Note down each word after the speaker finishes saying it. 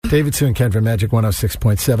David, Sue, and Kendra, Magic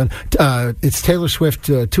 106.7. It's Taylor Swift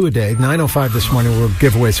 2 a day. 9:05 this morning, we'll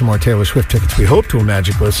give away some more Taylor Swift tickets, we hope, to a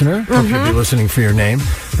Magic listener. Hope you'll be listening for your name.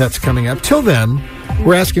 That's coming up. Till then,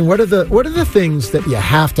 we're asking, what are the things that you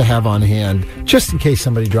have to have on hand just in case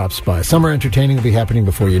somebody drops by? Summer entertaining will be happening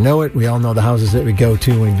before you know it. We all know the houses that we go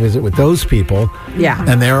to when we visit with those people. Yeah.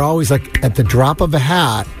 And they're always like, at the drop of a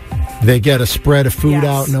hat, they get a spread of food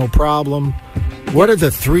out, no problem. What are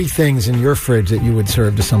the 3 things in your fridge that you would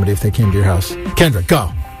serve to somebody if they came to your house? Kendra,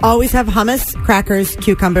 go. Always have hummus, crackers,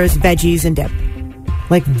 cucumbers, veggies, and dip.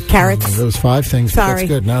 Like carrots. Those 5 things. Sorry. That's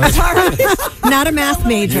good. No, that's Not a math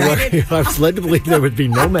major. I was led to believe there would be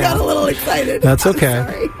no math. Got a little excited. That's okay.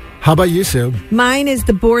 Sorry. How about you, Sue? Mine is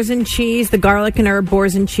the boars and cheese, the garlic and herb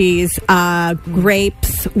boars and cheese,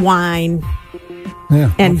 grapes, wine,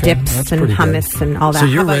 and dips That's and pretty hummus good. and all that. So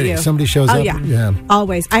you're How about ready. you? Somebody shows Oh, up. yeah.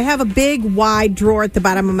 Always. I have a big, wide drawer at the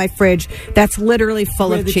bottom of my fridge that's literally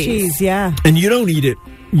full of the cheese, yeah. And you don't eat it.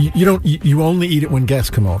 You don't. You only eat it when guests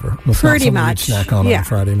come over. It's Pretty not much. You'd snack on Yeah. a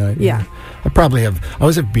Friday night. Yeah. I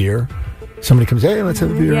always have beer. Somebody comes, hey, let's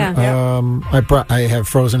have a beer. Yeah. I have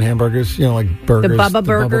frozen hamburgers. Like burgers. The Bubba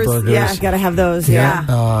burgers. Yeah, gotta have those. Yeah.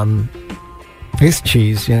 I guess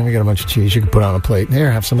cheese. We got a bunch of cheese you can put on a plate. Here,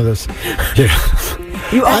 have some of this. Yeah.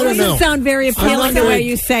 You I don't always know. sound very appealing the way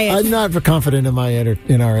you say it. I'm not confident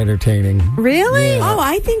in our entertaining. Really? Yeah. Oh,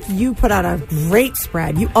 I think you put out a great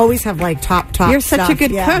spread. You always have like top. You're such stuff. a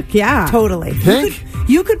good cook, yeah. Totally. Think?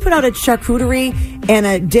 You could put out a charcuterie and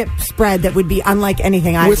a dip spread that would be unlike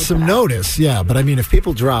anything I With would some put out. notice, yeah. But I mean, if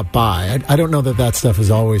people drop by, I don't know that stuff is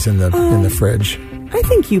always in the fridge. I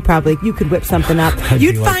think you could whip something up.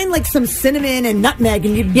 You'd find like some cinnamon and nutmeg,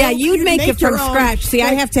 and you'd make it from your own. scratch. See,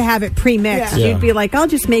 I have to have it pre-mixed. Yeah. You'd be like, I'll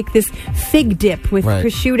just make this fig dip with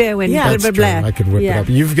prosciutto and blah That's blah true. blah. I could whip it up.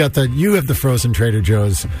 You have the frozen Trader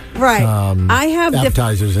Joe's Right. I have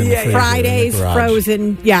appetizers in the fridge. Fridays in the garage.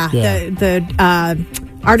 frozen. The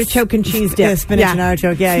artichoke and cheese dip. Yeah, spinach and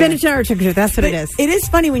artichoke. Yeah, spinach and artichoke. That's what it is. It is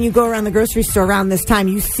funny when you go around the grocery store around this time.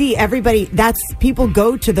 You see everybody. People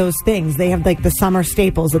go to those things. They have like the summer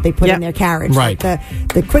staples that they put in their carriage. Right. Like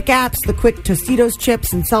the quick apps, the quick Tostitos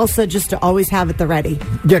chips and salsa, just to always have at the ready.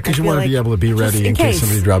 Yeah, because you want to be able to be ready in case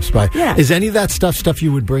somebody drops by. Yeah. Is any of that stuff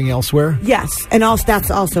you would bring elsewhere? Yes, and also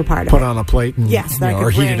that's also part of Put it. on a plate and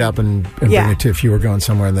or heat it up and bring it to if you were going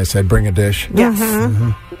somewhere and they said bring a dish. Yes.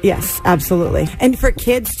 Yes, absolutely. And for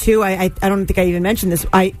kids too, I don't think I even mentioned this.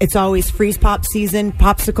 It's always freeze pop season,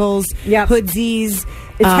 popsicles, hoodsies,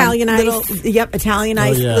 Italian ice. Italian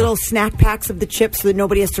ice, little snack packs of the chips so that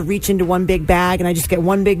nobody has to reach into one big bag, and I just get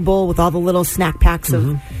one big bowl with all the little snack packs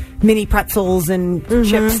of mini pretzels and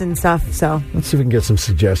chips and stuff. So let's see if we can get some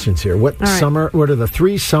suggestions here. What are the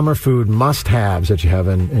 3 summer food must-haves that you have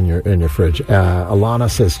in your fridge? Alana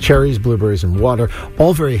says cherries, blueberries, and water.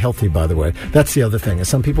 All very healthy, by the way. That's the other thing. Is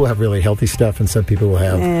some people have really healthy stuff, and some people will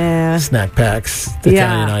have snack packs,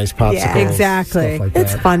 Italian ice, popsicles, exactly. stuff like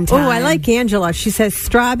it's that. fun time. Oh, I like Angela. She says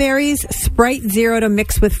strawberries, Sprite Zero to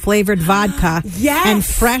mix with flavored vodka, and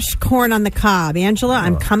fresh corn on the cob. Angela,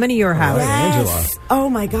 I'm coming to your house. Angela. Oh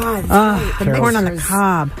my God. The corn on the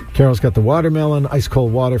cob. Carol's got the watermelon, ice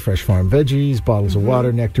cold water, fresh farm veggies, bottles of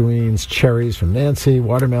water, nectarines, cherries from Nancy,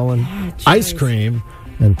 watermelon, ice cream,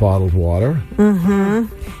 and bottled water.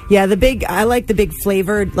 Yeah, I like the big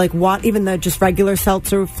flavored, like even the just regular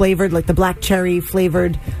seltzer flavored, like the black cherry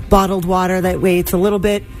flavored bottled water. That way it's a little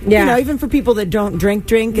bit, even for people that don't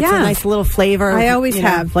drink, it's a nice little flavor. I always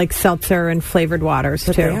have like seltzer and flavored waters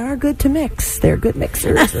but too. They are good to mix. They're good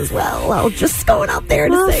mixers as well. Well, just going out there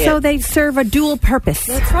to say so it. they serve a dual purpose.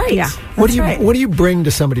 That's right. Yeah. What do you bring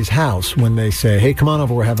to somebody's house when they say, "Hey, come on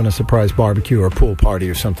over, we're having a surprise barbecue or a pool party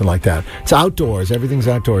or something like that"? It's outdoors. Everything's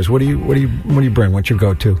outdoors. What do you bring? What's your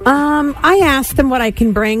go-to? I ask them what I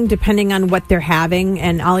can bring depending on what they're having,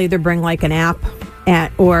 and I'll either bring like an app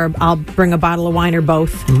or I'll bring a bottle of wine or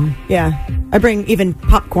both. Yeah. I bring even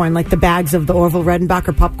popcorn, like the bags of the Orville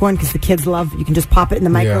Redenbacher popcorn, because the kids love. You can just pop it in the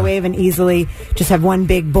microwave and easily just have one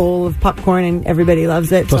big bowl of popcorn, and everybody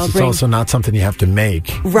loves it. Plus, it's also not something you have to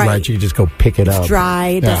make. Right. You just go pick it up. It's dry.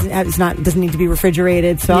 It doesn't need to be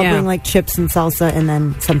refrigerated. So I'll bring like chips and salsa, and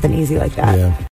then something easy like that. Yeah.